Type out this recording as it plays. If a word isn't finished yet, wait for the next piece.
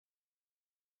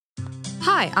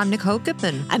Hi, I'm Nicole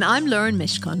Goodman. And I'm Lauren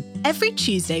Mishcon. Every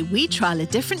Tuesday, we trial a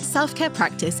different self-care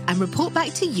practice and report back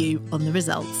to you on the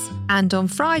results. And on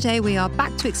Friday, we are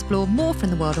back to explore more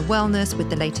from the world of wellness with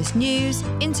the latest news,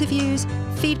 interviews,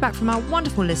 feedback from our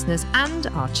wonderful listeners, and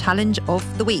our challenge of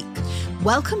the week.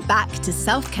 Welcome back to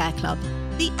Self-Care Club,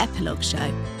 the Epilogue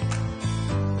show.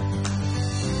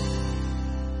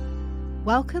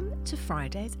 Welcome to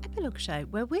Friday's Epilogue show,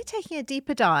 where we're taking a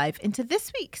deeper dive into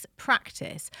this week's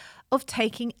practice of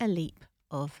taking a leap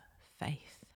of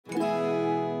faith. How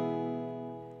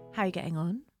are you getting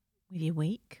on with your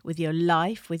week, with your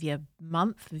life, with your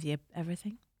month, with your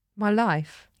everything? My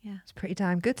life? Yeah. It's pretty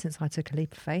damn good since I took a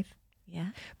leap of faith. Yeah.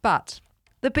 But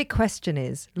the big question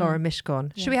is, Laura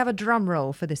Mishcon, should we have a drum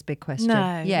roll for this big question?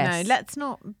 No, yes.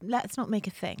 no, let's not make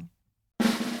a thing.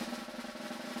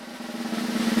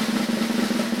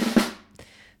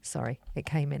 Sorry, it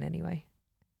came in anyway.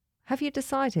 Have you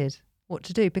decided what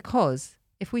to do? Because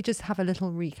if we just have a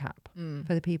little recap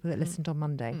for the people that listened on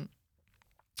Monday,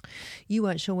 you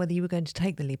weren't sure whether you were going to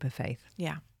take the leap of faith.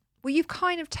 Yeah. Well, you've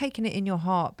kind of taken it in your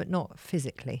heart, but not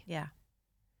physically. Yeah.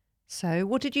 So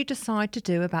what did you decide to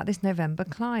do about this November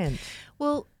client?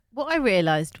 Well, what I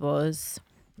realised was...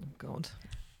 Oh, God.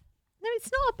 No,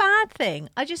 it's not a bad thing.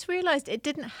 I just realised it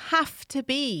didn't have to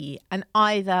be an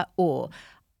either or.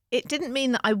 It didn't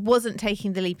mean that I wasn't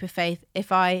taking the leap of faith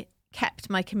if I kept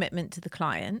my commitment to the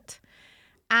client.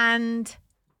 And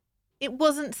it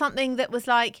wasn't something that was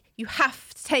like, you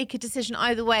have to take a decision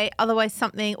either way, otherwise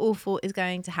something awful is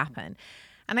going to happen.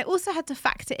 And I also had to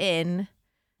factor in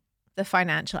the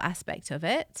financial aspect of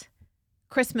it.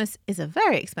 Christmas is a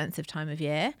very expensive time of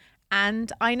year.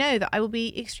 And I know that I will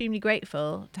be extremely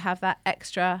grateful to have that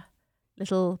extra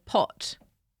little pot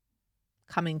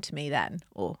coming to me then,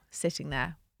 or sitting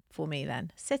there for me then.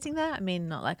 Sitting there, I mean,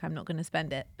 not like I'm not going to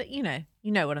spend it, but you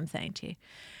know what I'm saying to you.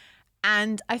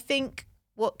 And I think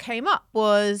what came up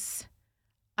was,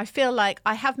 I feel like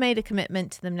I have made a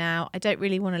commitment to them now. I don't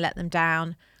really want to let them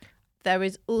down. There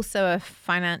is also a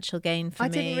financial gain for me.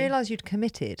 I didn't realise you'd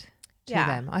committed to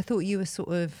them. I thought you were sort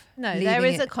of No, there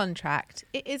is a contract.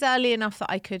 It is early enough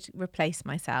that I could replace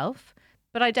myself,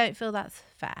 but I don't feel that's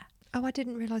fair. Oh, I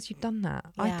didn't realise you'd done that.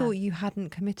 Yeah. I thought you hadn't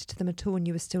committed to them at all and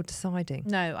you were still deciding.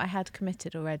 No, I had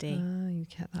committed already. Oh, you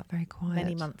kept that very quiet.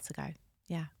 Many months ago.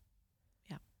 Yeah.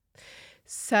 Yeah.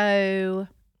 So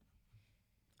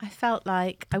I felt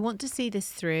like I want to see this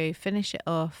through, finish it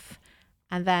off,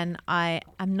 and then I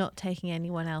am not taking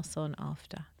anyone else on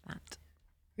after that.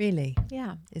 Really?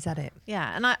 Yeah. Is that it?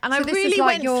 Yeah. And I So this really is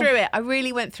like went through it. I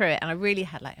really went through it. And I really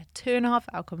had like a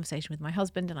 2.5-hour conversation with my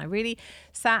husband. And I really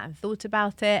sat and thought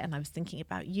about it. And I was thinking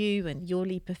about you and your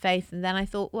leap of faith. And then I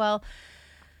thought, well,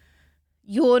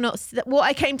 you're not, what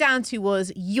I came down to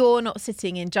was, you're not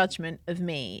sitting in judgment of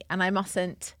me. And I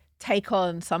mustn't take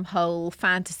on some whole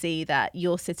fantasy that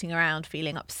you're sitting around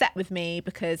feeling upset with me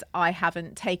because I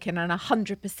haven't taken an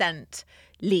 100%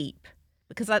 leap.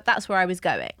 Because that's where I was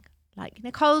going. Like,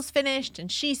 Nicole's finished and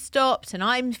she stopped and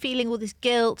I'm feeling all this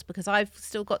guilt because I've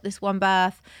still got this one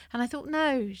birth. And I thought,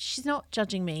 no, she's not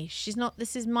judging me. She's not,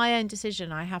 this is my own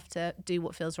decision. I have to do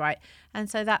what feels right. And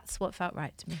so that's what felt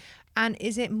right to me. And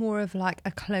is it more of like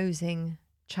a closing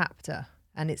chapter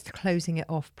and it's closing it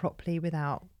off properly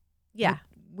without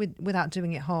without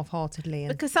doing it half-heartedly?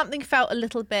 And because something felt a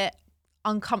little bit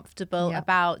uncomfortable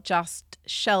about just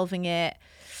shelving it,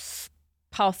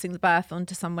 passing the birth on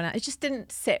to someone else. It just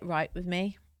didn't sit right with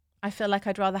me. I feel like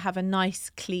I'd rather have a nice,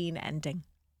 clean ending.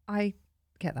 I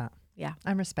get that. Yeah.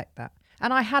 And respect that.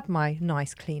 And I had my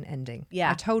nice, clean ending.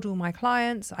 Yeah. I told all my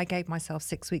clients, I gave myself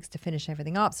 6 weeks to finish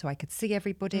everything up so I could see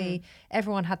everybody.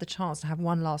 Everyone had the chance to have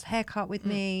one last haircut with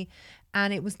me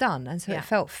and it was done. And so it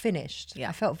felt finished. Yeah.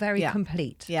 I felt very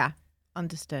complete. Yeah.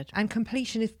 Understood. And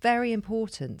completion is very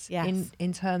important Yes.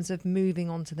 in terms of moving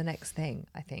on to the next thing,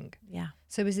 I think. Yeah.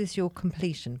 So is this your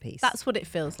completion piece? That's what it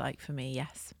feels like for me,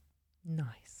 yes.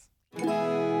 Nice.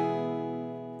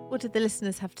 What did the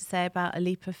listeners have to say about a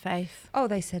leap of faith? Oh,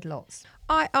 they said lots.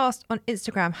 I asked on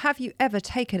Instagram, have you ever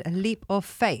taken a leap of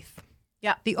faith?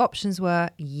 Yeah. The options were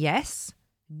yes,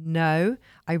 no,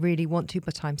 I really want to,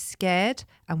 but I'm scared,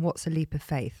 and what's a leap of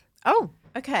faith? Oh,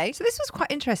 okay. So this was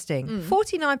quite interesting.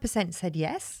 49% said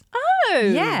yes. Oh.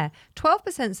 Yeah.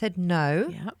 12% said no.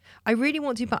 Yeah. I really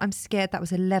want to, but I'm scared. That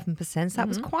was 11%. So that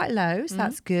was quite low. So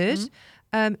that's good.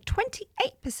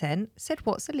 28% said,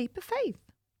 what's a leap of faith?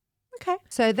 Okay.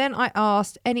 So then I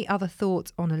asked, any other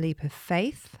thoughts on a leap of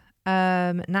faith?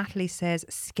 Natalie says,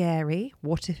 scary.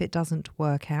 What if it doesn't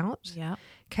work out? Yeah.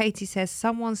 Katie says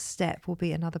someone's step will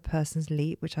be another person's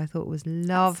leap, which I thought was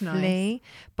lovely. Nice.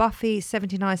 Buffy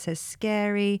 79 says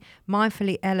scary.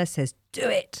 Mindfully Ella says do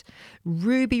it.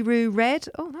 Ruby Roo Red,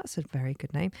 oh, that's a very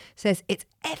good name, says it's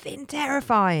effing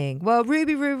terrifying. Well,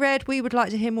 Ruby Roo Red, we would like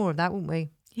to hear more of that, wouldn't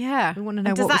we? Yeah. We want to know.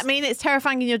 And does that mean it's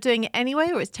terrifying and you're doing it anyway,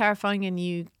 or it's terrifying and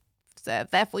you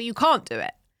therefore you can't do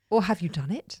it? Or have you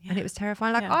done it and it was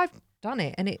terrifying? Like I've done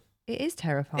it and it is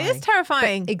terrifying. It is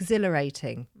terrifying. But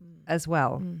exhilarating as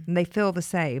well. And they feel the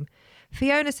same.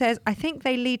 Fiona says, I think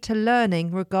they lead to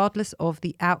learning regardless of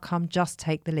the outcome. Just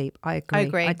take the leap. I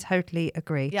agree. I totally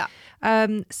agree. Yeah.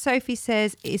 Sophie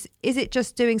says, is it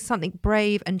just doing something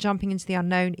brave and jumping into the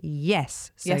unknown?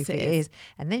 Yes, Sophie, yes, it is.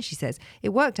 And then she says, it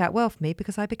worked out well for me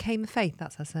because I became a Faith.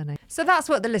 That's her surname. So that's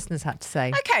what the listeners had to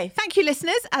say. Okay. Thank you,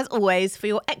 listeners, as always, for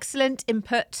your excellent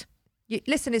input.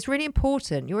 Listen, it's really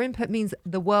important. Your input means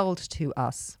the world to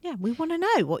us. Yeah, we want to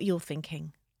know what you're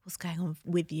thinking. What's going on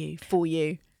with you, for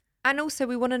you. And also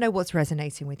we want to know what's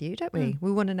resonating with you, don't we?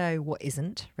 We want to know what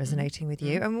isn't resonating with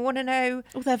you. And we want to know...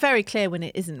 Well, they're very clear when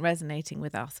it isn't resonating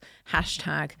with us.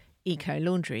 Hashtag eco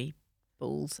laundry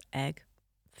balls egg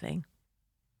thing.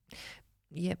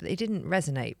 Yeah, but it didn't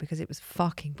resonate because it was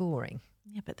fucking boring.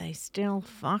 Yeah, but they still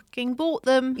fucking bought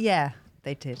them. Yeah,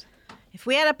 they did. If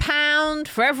we had £1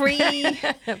 for every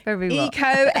Very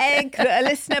eco egg that a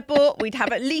listener bought, we'd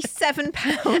have at least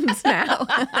 £7 now.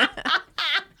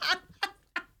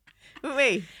 Wouldn't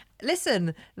we?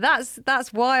 Listen,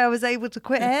 that's why I was able to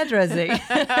quit hairdressing.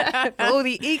 All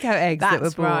the eco eggs that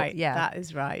were bought. Right. Yeah, that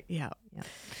is right. Yeah.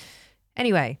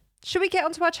 Anyway, should we get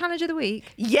onto our challenge of the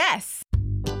week? Yes.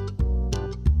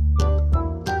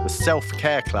 The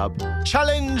Self-Care Club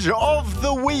Challenge of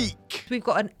the Week. We've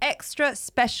got an extra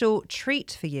special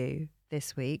treat for you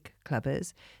this week,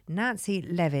 clubbers. Nancy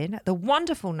Levin, the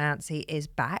wonderful Nancy, is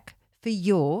back for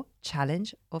your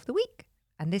challenge of the week.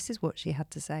 And this is what she had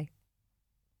to say.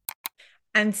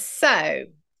 And so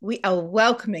we are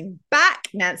welcoming back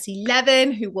Nancy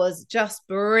Levin, who was just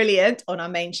brilliant on our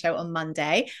main show on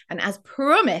Monday. And as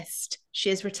promised, she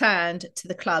has returned to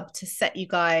the club to set you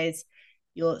guys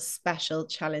your special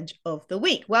challenge of the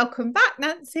week. Welcome back,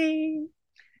 Nancy.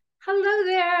 Hello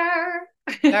there.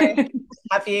 Very happy to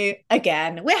have you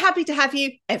again. We're happy to have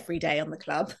you every day on the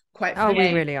club. Quite frankly. Oh,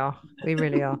 we really are. We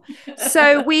really are.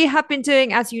 So we have been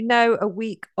doing, as you know, a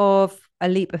week of a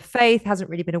leap of faith. Hasn't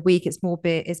really been a week. It's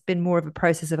been more of a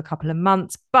process of a couple of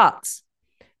months, but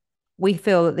we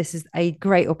feel that this is a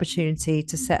great opportunity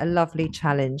to set a lovely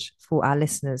challenge for our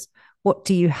listeners. What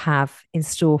do you have in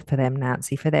store for them,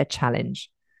 Nancy, for their challenge?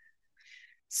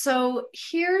 So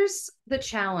here's the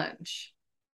challenge.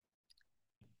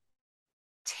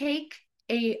 Take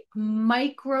a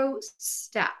micro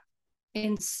step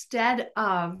instead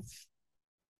of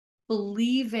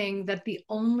believing that the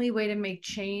only way to make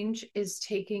change is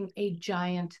taking a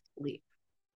giant leap.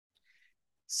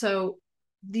 So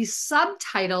the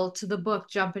subtitle to the book,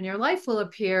 Jump in Your Life, will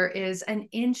appear is an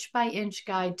inch by inch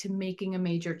guide to making a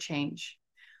major change.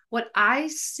 What I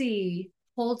see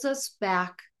holds us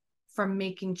back from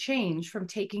making change, from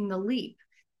taking the leap,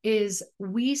 is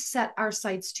we set our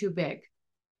sights too big.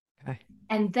 Okay.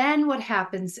 And then what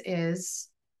happens is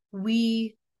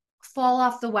we fall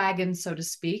off the wagon, so to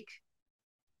speak,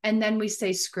 and then we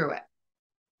say, screw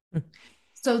it.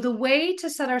 So the way to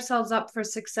set ourselves up for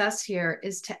success here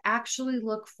is to actually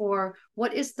look for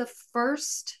what is the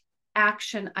first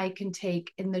action I can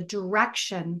take in the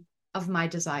direction of my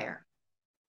desire,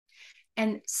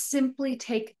 and simply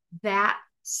take that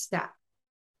step.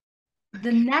 Okay.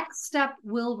 The next step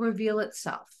will reveal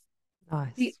itself.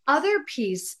 Nice. The other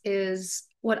piece is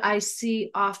what I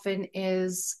see often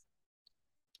is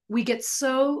we get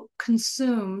so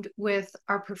consumed with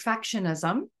our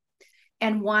perfectionism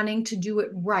and wanting to do it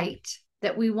right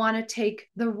that we want to take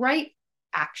the right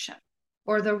action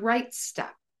or the right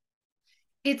step.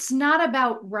 It's not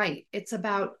about right. It's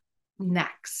about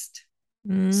next.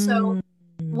 So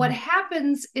what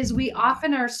happens is we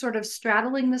often are sort of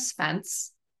straddling this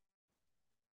fence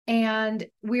and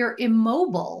we're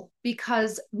immobile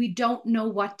because we don't know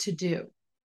what to do.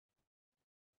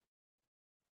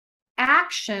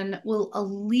 Action will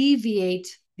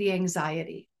alleviate the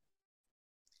anxiety.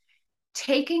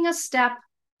 Taking a step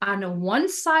on one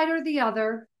side or the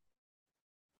other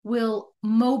will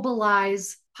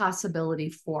mobilize possibility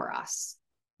for us.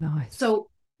 Nice. So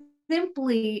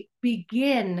simply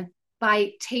begin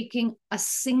by taking a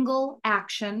single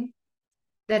action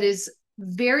that is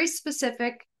very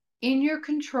specific, in your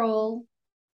control.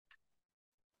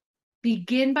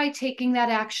 Begin by taking that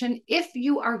action. If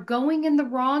you are going in the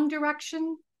wrong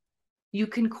direction, you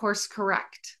can course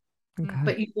correct, Okay.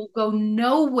 but you will go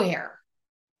nowhere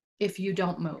if you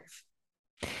don't move.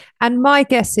 And my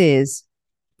guess is,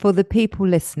 for the people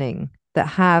listening that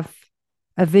have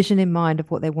a vision in mind of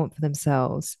what they want for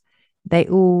themselves, they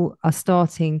all are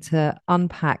starting to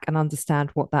unpack and understand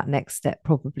what that next step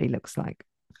probably looks like.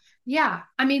 Yeah,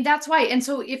 I mean, that's why. And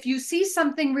so if you see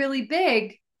something really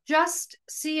big, just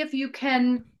see if you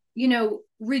can,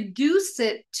 reduce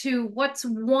it to what's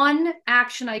one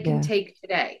action I can take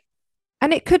today.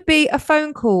 And it could be a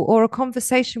phone call or a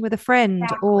conversation with a friend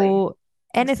or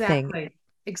anything.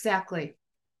 Exactly.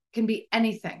 Can be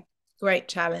anything. Great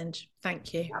challenge.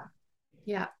 Thank you.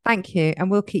 Yeah. Thank you.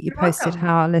 And we'll keep you posted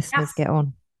how our listeners get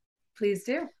on. Please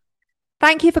do.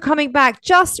 Thank you for coming back.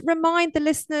 Just remind the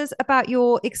listeners about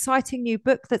your exciting new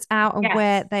book that's out and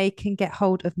where they can get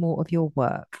hold of more of your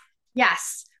work.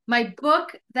 Yes. My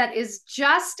book that is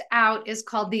just out is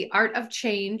called The Art of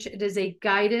Change. It is a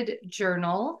guided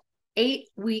journal, 8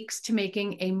 weeks to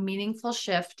making a meaningful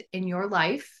shift in your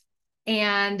life.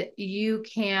 And you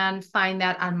can find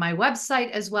that on my website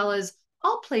as well as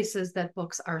all places that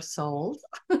books are sold.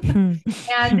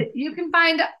 And you can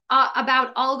find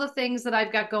about all the things that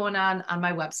I've got going on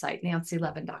my website,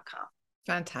 nancylevin.com.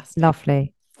 Fantastic.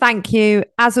 Lovely. Thank you.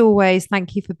 As always,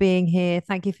 thank you for being here.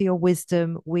 Thank you for your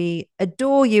wisdom. We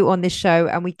adore you on this show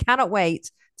and we cannot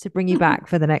wait to bring you back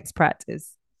for the next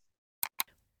practice.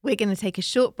 We're going to take a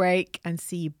short break and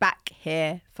see you back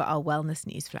here for our Wellness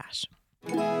News Flash.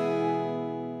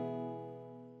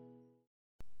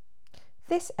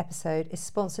 This episode is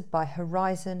sponsored by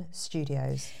Horizon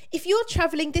Studios. If you're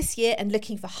travelling this year and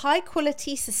looking for high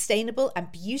quality, sustainable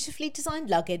and beautifully designed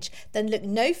luggage, then look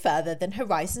no further than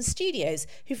Horizon Studios,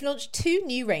 who've launched 2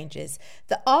 new ranges.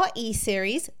 The RE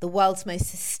series, the world's most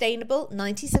sustainable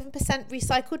 97%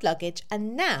 recycled luggage,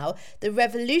 and now the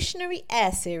revolutionary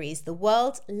Air series, the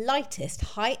world's lightest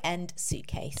high-end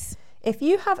suitcase. If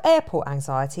you have airport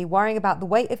anxiety, worrying about the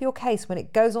weight of your case when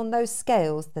it goes on those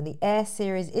scales, then the Air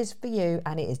series is for you,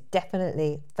 and it is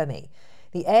definitely for me.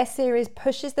 The Air series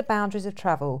pushes the boundaries of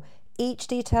travel. Each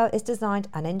detail is designed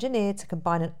and engineered to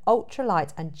combine an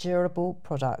ultralight and durable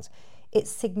product.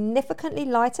 It's significantly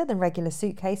lighter than regular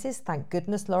suitcases. Thank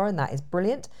goodness, Lauren, that is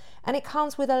brilliant. And it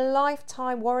comes with a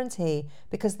lifetime warranty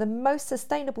because the most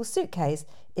sustainable suitcase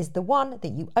is the one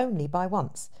that you only buy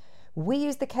once. We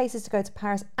used the cases to go to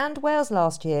Paris and Wales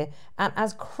last year, and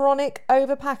as chronic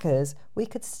overpackers, we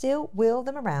could still wheel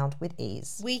them around with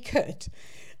ease. We could.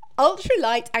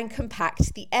 Ultralight and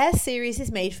compact, the Air series is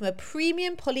made from a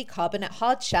premium polycarbonate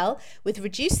hard shell with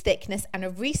reduced thickness and a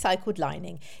recycled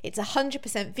lining. It's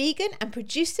 100% vegan and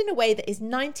produced in a way that is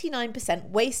 99%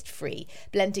 waste-free,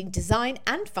 blending design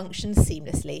and function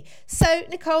seamlessly. So,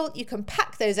 Nicole, you can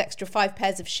pack those extra 5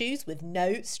 pairs of shoes with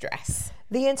no stress.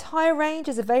 The entire range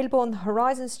is available on the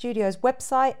Horizon Studios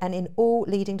website and in all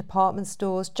leading department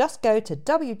stores. Just go to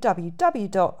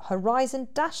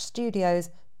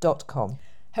www.horizon-studios.com.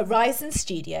 Horizon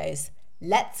Studios.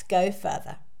 Let's go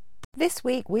further. This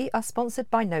week we are sponsored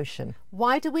by Notion.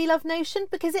 Why do we love Notion?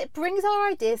 Because it brings our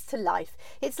ideas to life.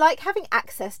 It's like having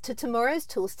access to tomorrow's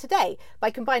tools today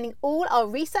by combining all our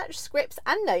research, scripts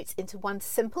and notes into one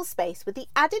simple space with the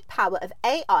added power of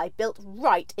AI built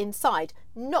right inside,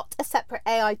 not a separate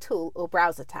AI tool or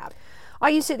browser tab. I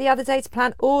used it the other day to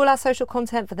plan all our social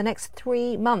content for the next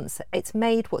 3 months. It's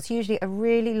made what's usually a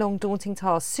really long, daunting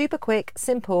task super quick,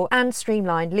 simple and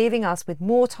streamlined, leaving us with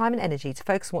more time and energy to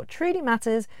focus on what truly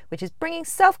matters, which is bringing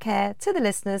self-care to the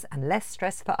listeners and less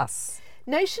stress for us.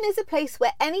 Notion is a place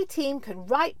where any team can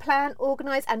write, plan,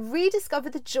 organise and rediscover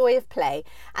the joy of play,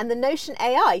 and the Notion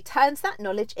AI turns that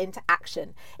knowledge into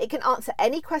action. It can answer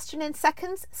any question in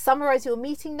seconds, summarise your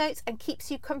meeting notes and keeps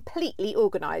you completely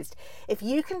organised. If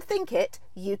you can think it,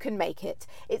 you can make it.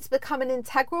 It's become an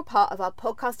integral part of our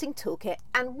podcasting toolkit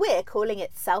and we're calling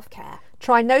it self-care.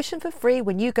 Try Notion for free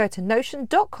when you go to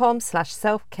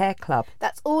notion.com/selfcareclub.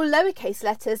 That's all lowercase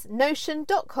letters,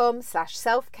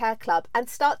 notion.com/selfcareclub, and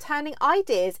start turning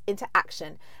ideas into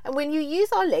action. And when you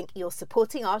use our link, you're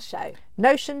supporting our show.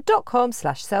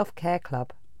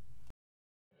 Notion.com/selfcareclub.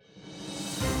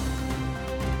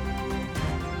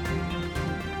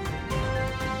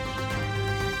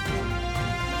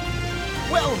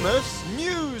 Wellness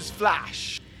News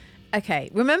Flash. Okay,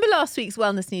 remember last week's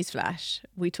Wellness News Flash?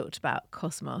 We talked about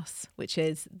Cosmos, which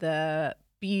is the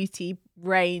beauty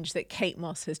range that Kate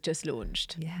Moss has just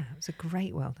launched. Yeah, it was a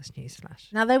great Wellness News Flash.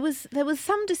 Now, there was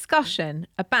some discussion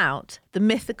about the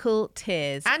mythical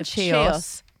tears and of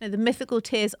Chios. No, the mythical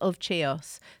tears of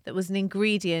Chios that was an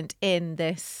ingredient in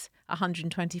this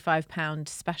 £125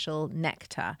 special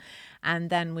nectar. And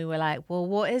then we were like, well,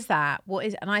 what is that?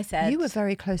 And I said... You were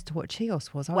very close to what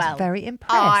Chios was. I Well, was very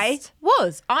impressed.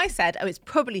 I said, oh, it's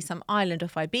probably some island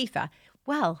off Ibiza.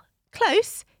 Well,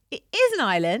 close. It is an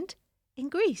island in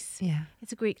Greece. Yeah.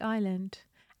 It's a Greek island.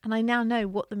 And I now know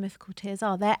what the mythical tears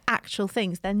are. They're actual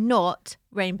things. They're not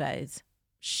rainbows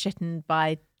shitten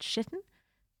by shitten.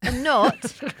 They're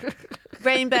not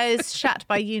rainbows shat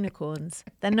by unicorns.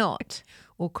 They're not.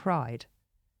 Or cried.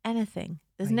 Anything.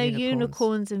 There's By no unicorns.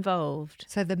 unicorns involved.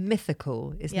 So the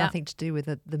mythical is Yeah. nothing to do with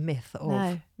the myth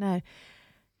of... No.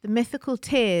 The mythical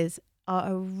tears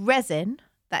are a resin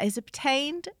that is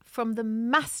obtained from the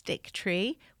mastic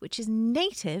tree, which is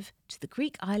native to the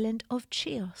Greek island of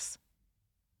Chios.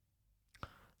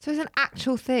 So it's an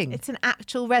actual thing. It's an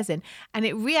actual resin, and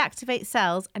it reactivates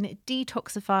cells and it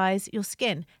detoxifies your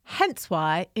skin. Hence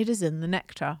why it is in the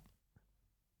nectar.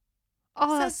 Oh,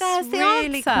 So that's there's the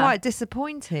really answer. quite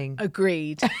disappointing.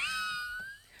 Agreed.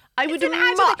 I would an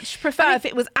actual much prefer if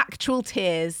it was actual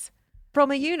tears From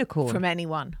a unicorn. from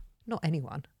anyone. Not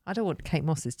anyone. I don't want Kate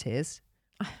Moss's tears.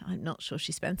 I'm not sure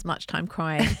she spends much time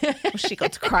crying. What's she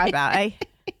got to cry about, eh?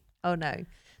 Oh, no.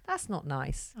 That's not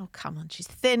nice. Oh, come on. She's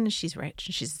thin, she's rich,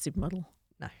 and she's a supermodel.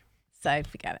 No. So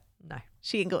forget it. No.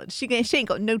 She ain't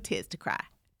got no tears to cry.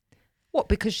 What,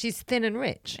 because she's thin and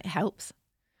rich? It helps.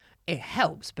 It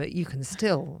helps, but you can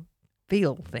still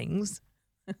feel things.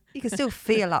 You can still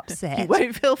feel upset. You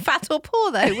won't feel fat or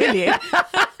poor, though, will you?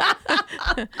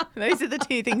 Those are the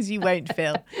two things you won't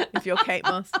feel if you're Kate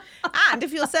Moss. And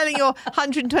if you're selling your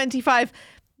 £125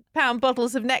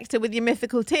 bottles of nectar with your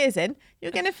mythical tears in,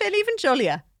 you're going to feel even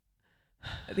jollier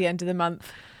at the end of the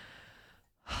month.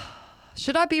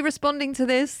 Should I be responding to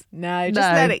this? No,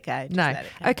 just let it go. Just No. let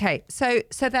it go. Okay, so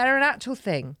they're an actual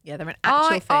thing. Yeah, they're an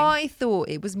actual thing. I thought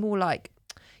it was more like,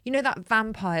 you know, that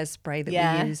vampire spray that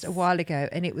Yes. we used a while ago,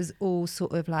 and it was all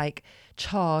sort of like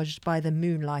charged by the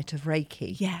moonlight of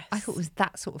Reiki. Yes. I thought it was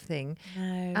that sort of thing. No.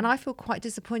 And I feel quite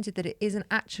disappointed that it is an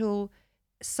actual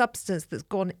substance that's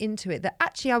gone into it, that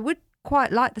actually I would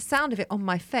quite like the sound of it on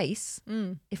my face,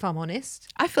 if I'm honest.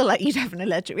 I feel like you'd have an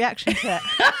allergic reaction to it.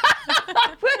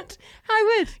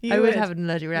 I You would would. have an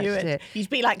allergic You reaction would. to it. You'd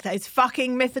be like those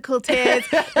fucking mythical tears.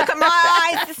 Look at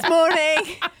my eyes this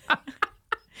morning.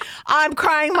 I'm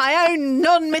crying my own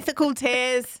non-mythical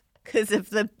tears because of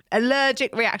the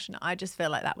allergic reaction. I just feel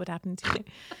like that would happen to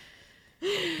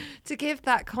you. To give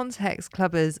that context,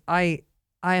 clubbers, I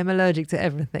am allergic to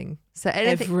everything. So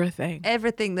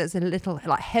everything that's a little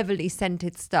like heavily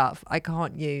scented stuff, I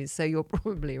can't use. So you're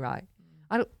probably right.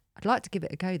 I'd like to give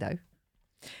it a go though.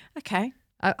 Okay.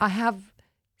 I have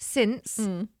since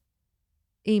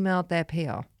emailed their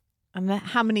PR. And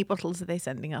how many bottles are they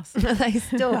sending us? They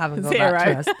still haven't got Zero.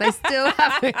 back to us. They still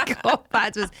haven't got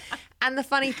back to us. And the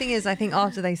funny thing is, I think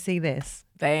after they see this,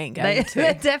 They ain't going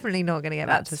they're to. definitely not going to get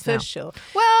back to That's us for now. sure.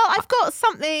 Well, I've got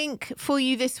something for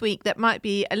you this week that might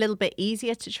be a little bit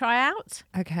easier to try out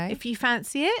Okay. if you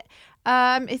fancy it.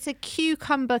 It's a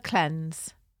cucumber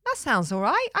cleanse. That sounds all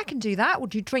right. I can do that.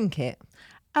 Would you drink it?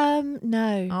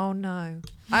 No. Oh, no.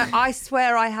 I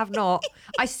swear I have not.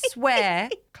 I swear,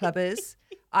 clubbers,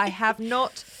 I have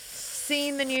not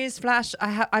seen the news flash.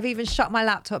 I've even shut my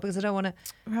laptop because I don't want to.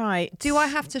 Right. Do I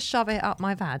have to shove it up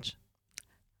my vag?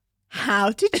 How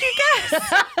did you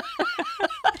guess?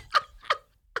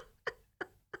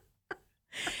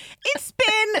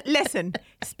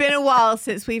 It's been a while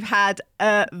since we've had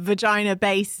a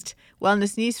vagina-based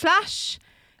wellness news flash.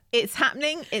 It's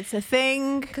happening. It's a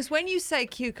thing. Because when you say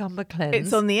cucumber cleanse,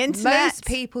 It's on the internet. Most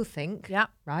people think, Yeah.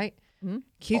 right?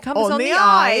 Cucumbers On on, the the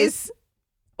eyes,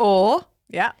 or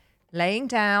Yeah. laying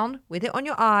down with it on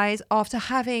your eyes after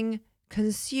having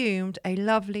consumed a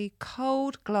lovely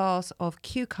cold glass of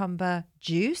cucumber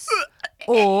juice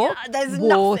or There's nothing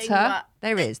water. but-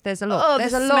 There's a lot. Oh,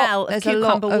 there's the a smell lot. of There's a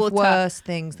lot cucumber of water. worse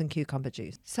things than cucumber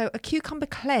juice. So a cucumber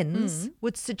cleanse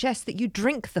would suggest that you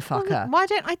drink the fucker. Why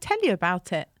don't I tell you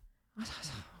about it?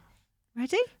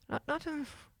 Ready?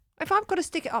 If I've got to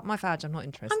stick it up my vag, I'm not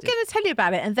interested. I'm going to tell you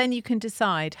about it, and then you can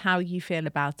decide how you feel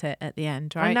about it at the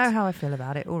end, right? I know how I feel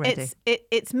about it already.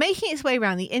 It's making its way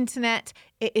around the internet.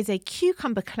 It is a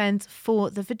cucumber cleanse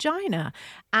for the vagina.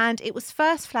 And it was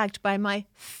first flagged by my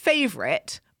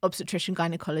favourite obstetrician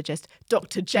gynecologist,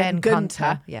 Dr. Jen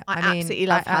Gunter. Yeah, I absolutely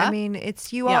love her. I mean,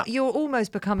 you're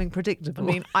almost becoming predictable. I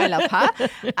mean, I love her.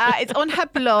 It's on her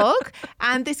blog,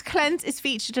 and this cleanse is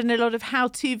featured in a lot of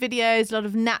how-to videos, a lot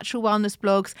of natural wellness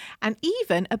blogs, and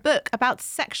even a book about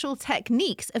sexual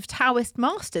techniques of Taoist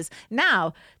masters.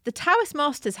 Now, the Taoist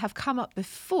masters have come up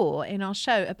before in our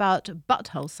show about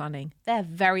butthole sunning. They're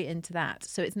very into that,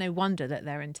 so it's no wonder that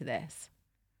they're into this.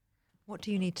 What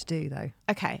do you need to do, though?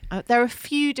 Okay, there are a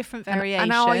few different variations.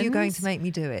 And how are you going to make me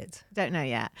do it? Don't know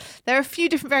yet. There are a few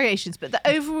different variations, but the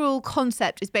overall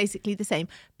concept is basically the same.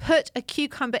 Put a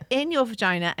cucumber in your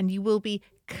vagina and you will be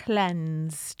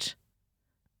cleansed.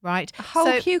 Right? A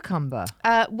whole cucumber?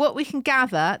 What we can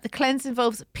gather, the cleanse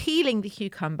involves peeling the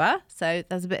cucumber. So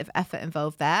there's a bit of effort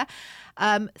involved there.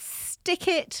 Stick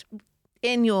it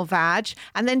in your vag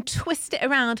and then twist it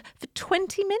around for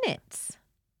 20 minutes.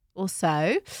 Or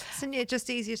so. Isn't it just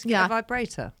easier to get a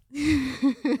vibrator?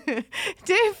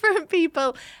 Different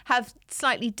people have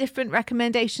slightly different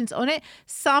recommendations on it.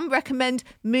 Some recommend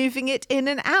moving it in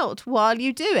and out while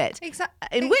you do it.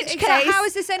 Exactly. In which case, how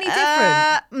is this any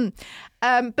different?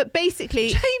 But basically,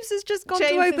 James has just gone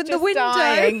to open the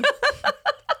window.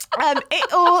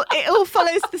 It all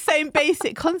follows the same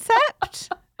basic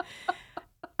concept.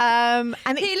 And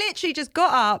he literally just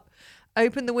got up,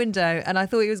 opened the window, and I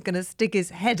thought he was going to stick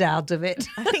his head out of it.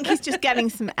 I think he's just getting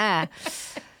some air.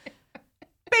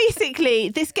 Basically,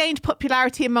 this gained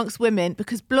popularity amongst women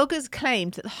because bloggers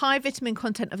claimed that the high vitamin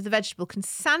content of the vegetable can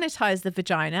sanitize the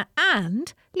vagina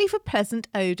and leave a pleasant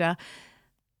odour.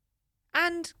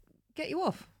 And get you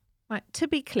off. Right, to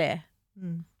be clear,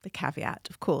 the caveat,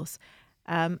 of course,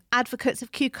 advocates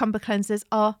of cucumber cleansers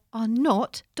are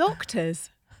not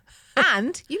doctors.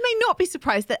 And you may not be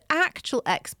surprised that actual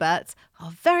experts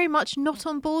are very much not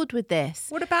on board with this.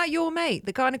 What about your mate,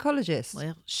 the gynecologist?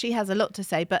 Well, she has a lot to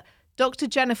say, but Dr.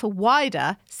 Jennifer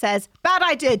Wider says, bad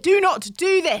idea, do not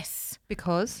do this.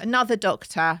 Because? Another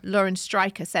doctor, Lauren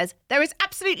Stryker, says, there is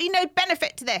absolutely no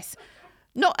benefit to this.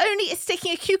 Not only is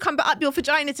sticking a cucumber up your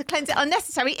vagina to cleanse it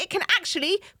unnecessary, it can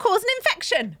actually cause an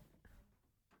infection.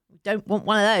 We don't want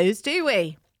one of those, do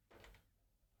we?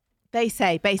 They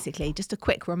say, basically, just a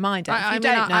quick reminder. If you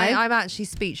don't know, I'm actually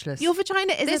speechless. Your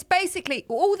vagina is basically,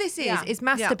 all this is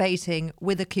masturbating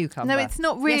with a cucumber. No, it's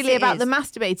not really about the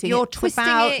masturbating. You're twisting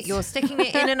it, you're sticking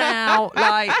it in and out.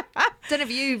 Like, don't know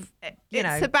if you've,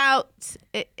 It's about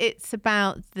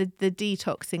the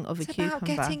detoxing of a cucumber. It's about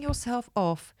getting yourself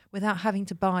off without having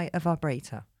to buy a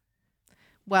vibrator.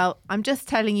 Well, I'm just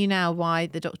telling you now why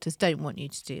the doctors don't want you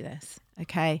to do this,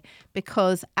 okay?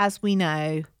 Because as we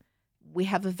know, we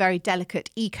have a very delicate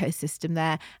ecosystem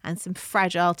there and some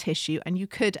fragile tissue, and you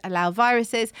could allow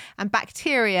viruses and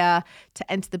bacteria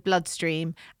to enter the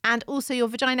bloodstream. And also your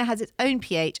vagina has its own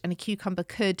pH and a cucumber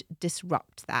could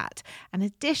disrupt that. And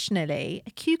additionally,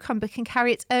 a cucumber can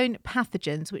carry its own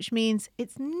pathogens, which means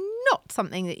it's not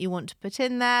something that you want to put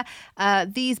in there.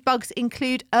 These bugs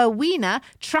include Erwina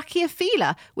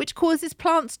trachiophila, which causes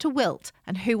plants to wilt.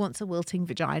 And who wants a wilting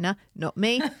vagina? Not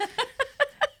me.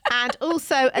 And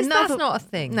also That's not a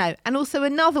thing. No, and also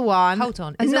another one. Hold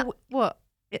on. What?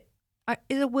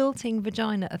 Is a wilting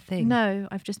vagina a thing? No,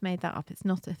 I've just made that up. It's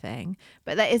not a thing.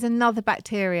 But there is another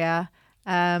bacteria,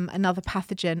 another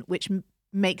pathogen, which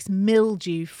makes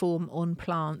mildew form on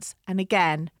plants. And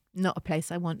again, not a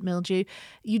place I want mildew.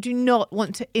 You do not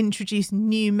want to introduce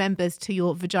new members to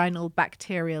your vaginal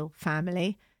bacterial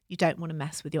family. You don't want to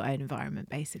mess with your own environment,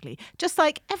 basically. Just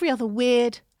like every other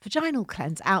weird vaginal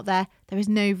cleanse out there, there is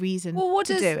no reason to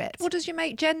do it. What does your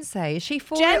mate Jen say? Is she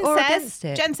for it or against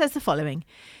it? Jen says the following.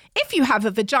 If you have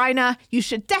a vagina, you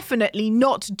should definitely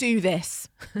not do this.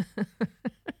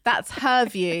 That's her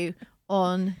view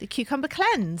on the cucumber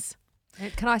cleanse.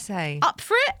 Can I say? Up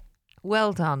for it?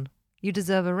 Well done. You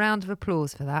deserve a round of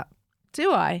applause for that.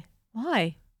 Do I?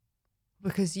 Why?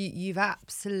 Because you've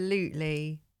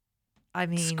absolutely...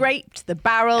 scraped the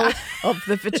barrel of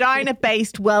the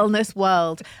vagina-based wellness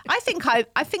world. I think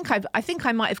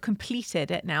I might have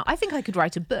completed it now. I think I could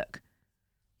write a book.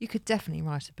 You could definitely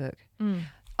write a book.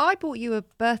 I bought you a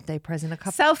birthday present.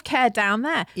 Self-care down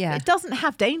there. Yeah, it doesn't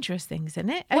have dangerous things in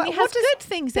it. Only has good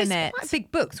things in it. Quite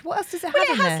big books. What else does it have? Well,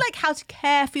 in it has there? like how to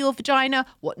care for your vagina,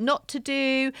 what not to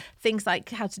do, things like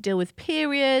how to deal with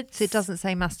periods. So it doesn't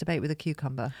say masturbate with a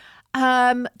cucumber.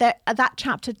 That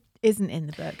chapter isn't in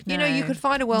the book. No. You know, you could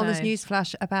find a wellness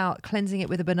newsflash about cleansing it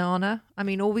with a banana. I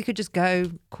mean, or we could just go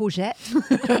courgette.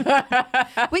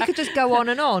 We could just go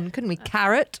on, couldn't we?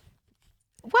 Carrot.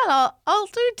 Well, I'll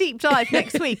do a deep dive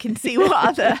next week and see what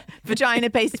other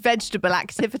vagina-based vegetable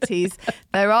activities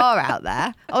there are out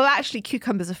there. Oh, actually,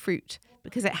 cucumber's a fruit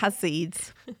because it has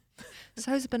seeds.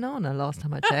 So's a banana last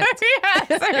time I checked.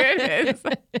 Yeah, so it is.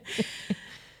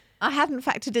 I hadn't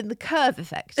factored in the curve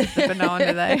effect of the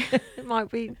banana, though. It might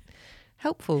be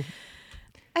helpful.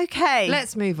 Okay.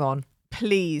 Let's move on.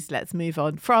 Please, let's move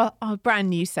on for our brand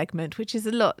new segment, which is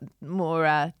a lot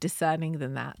more discerning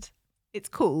than that. It's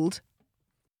called...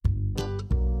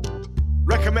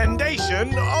 Recommendation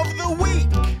of the week.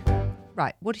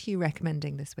 Right, what are you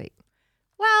recommending this week?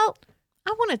 Well,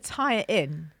 I want to tie it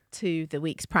in to the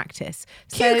week's practice.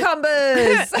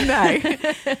 Cucumbers! No.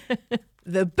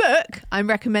 The book I'm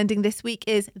recommending this week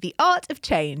is The Art of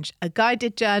Change, a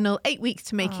guided journal, 8 weeks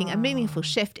to making a meaningful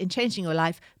shift in changing your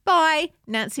life by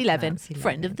Nancy Levin,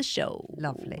 friend of the show.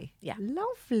 Lovely. Yeah.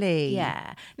 Lovely.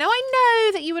 Yeah. Now, I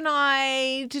know that you and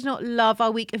I did not love our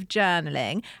week of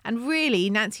journaling. And really,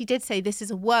 Nancy did say this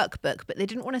is a workbook, but they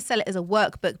didn't want to sell it as a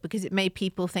workbook because it made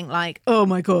people think like, oh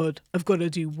my God, I've got to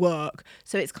do work.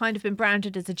 So it's kind of been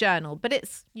branded as a journal, but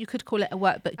you could call it a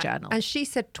workbook journal. And she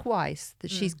said twice that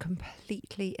she's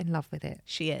completely in love with it.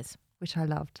 She is. Which I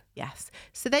loved. Yes.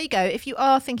 So there you go. If you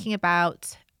are thinking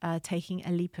about taking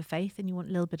a leap of faith and you want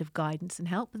a little bit of guidance and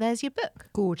help, there's your book.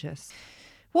 Gorgeous.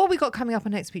 What have we got coming up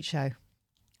on next week's show?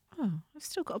 Oh, I've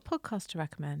still got a podcast to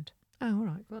recommend. Oh, all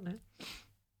right. Go on then.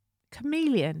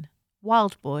 Chameleon,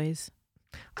 Wild Boys.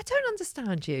 I don't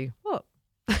understand you. What?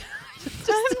 I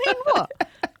mean, what?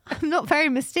 I'm not very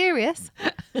mysterious.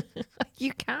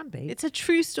 You can be. It's a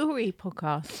true story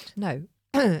podcast. No.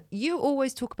 You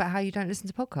always talk about how you don't listen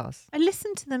to podcasts. I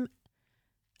listen to them.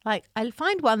 Like, I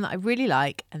find one that I really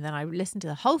like, and then I listen to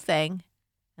the whole thing,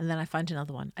 and then I find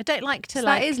another one. I don't like to So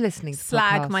like that is listening to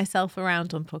slag podcasts. myself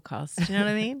around on podcasts. Do you know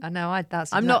what I mean? I know.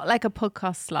 I'm not like a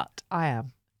podcast slut. I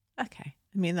am. Okay.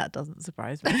 I mean, that doesn't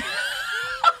surprise me.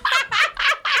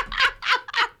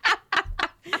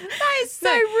 That is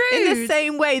so rude. In the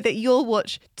same way that you'll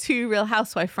watch 2 Real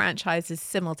Housewife franchises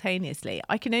simultaneously,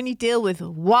 I can only deal with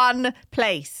one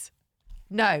place.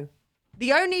 No.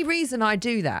 The only reason I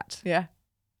do that. Yeah.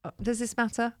 Does this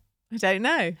matter? I don't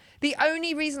know. The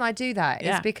only reason I do that is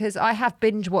Yeah. because I have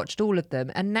binge watched all of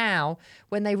them. And now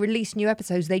when they release new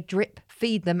episodes, they drip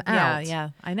feed them out. Yeah,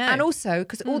 I know. And also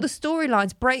because all the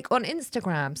storylines break on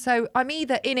Instagram. So I'm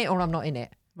either in it or I'm not in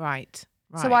it. Right.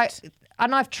 So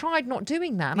I've tried not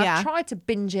doing that. And Yeah. I've tried to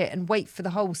binge it and wait for the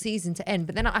whole season to end.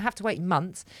 But then I have to wait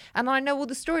months. And I know all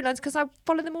the storylines because I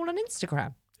follow them all on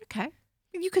Instagram. Okay.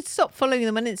 You could stop following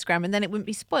them on Instagram and then it wouldn't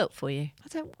be spoilt for you.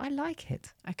 I like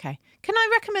it. Okay. Can I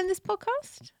recommend this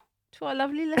podcast to our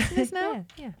lovely listeners now?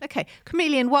 Yeah. Okay.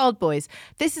 Chameleon, Wild Boys.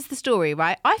 This is the story,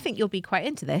 right? I think you'll be quite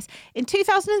into this. In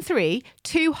 2003,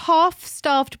 2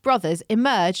 half-starved brothers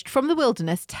emerged from the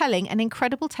wilderness telling an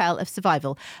incredible tale of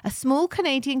survival. A small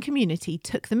Canadian community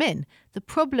took them in. The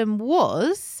problem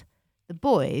was the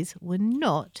boys were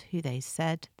not who they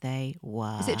said they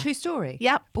were. Is it a true story?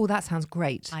 Yep. Oh, that sounds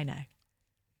great. I know.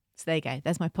 So there you go.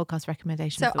 There's my podcast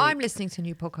recommendation. So of the week. I'm listening to a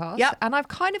new podcast. Yep. And I've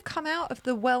kind of come out of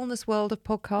the wellness world of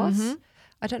podcasts.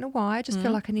 I don't know why. I just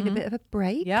feel like I need a bit of a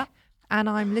break. Yeah. And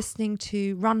I'm listening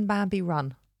to Run Bambi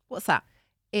Run. What's that?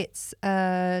 It's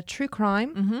true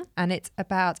crime and it's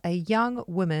about a young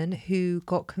woman who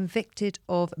got convicted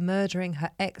of murdering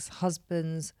her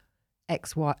ex-husband's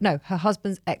ex-wife. No, her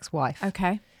husband's ex-wife.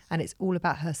 Okay. And it's all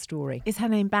about her story. Is her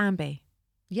name Bambi?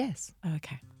 Yes. Oh,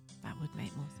 okay. That would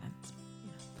make more sense.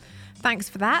 Thanks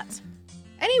for that.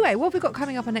 Anyway, what have we got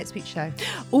coming up on next week's show?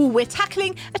 Oh, we're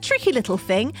tackling a tricky little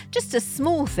thing, just a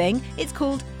small thing. It's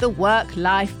called the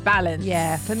work-life balance.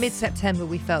 Yeah, for mid-September,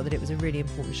 we felt that it was a really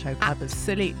important show for others.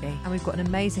 Absolutely. And we've got an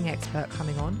amazing expert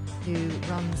coming on who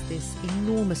runs this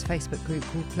enormous Facebook group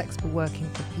called Flexible Working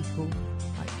for People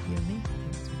like you and me. I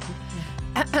think that's what it's called.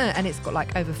 And it's got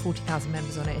like over 40,000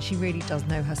 members on it. And she really does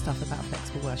know her stuff about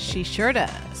flexible working. She sure does.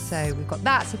 So we've got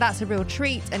that. So that's a real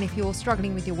treat. And if you're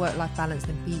struggling with your work-life balance,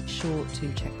 then be sure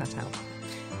to check that out.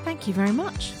 Thank you very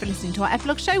much for listening to our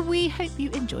Epilogue show. We hope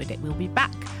you enjoyed it. We'll be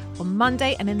back on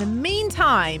Monday. And in the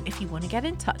meantime, if you want to get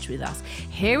in touch with us,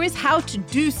 here is how to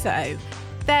do so.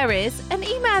 There is an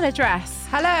email address.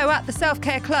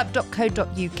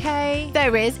 hello@theselfcareclub.co.uk.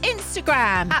 There is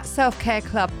Instagram.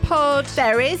 @selfcareclubpod.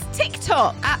 There is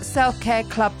TikTok.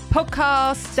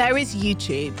 @selfcareclubpodcast. There is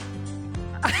YouTube.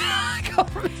 I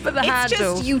can't remember the It's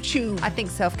handle. just YouTube. I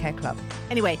think Self-Care Club.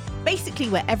 Anyway, basically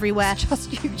we're everywhere. It's just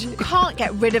YouTube. You can't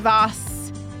get rid of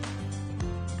us.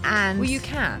 And Well, you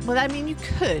can. Well, I mean, you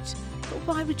could. But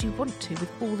why would you want to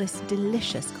with all this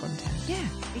delicious content? Yeah,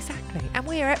 exactly. And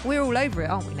we're all over it,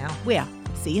 aren't we now? We are.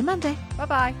 See you Monday.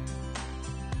 Bye-bye.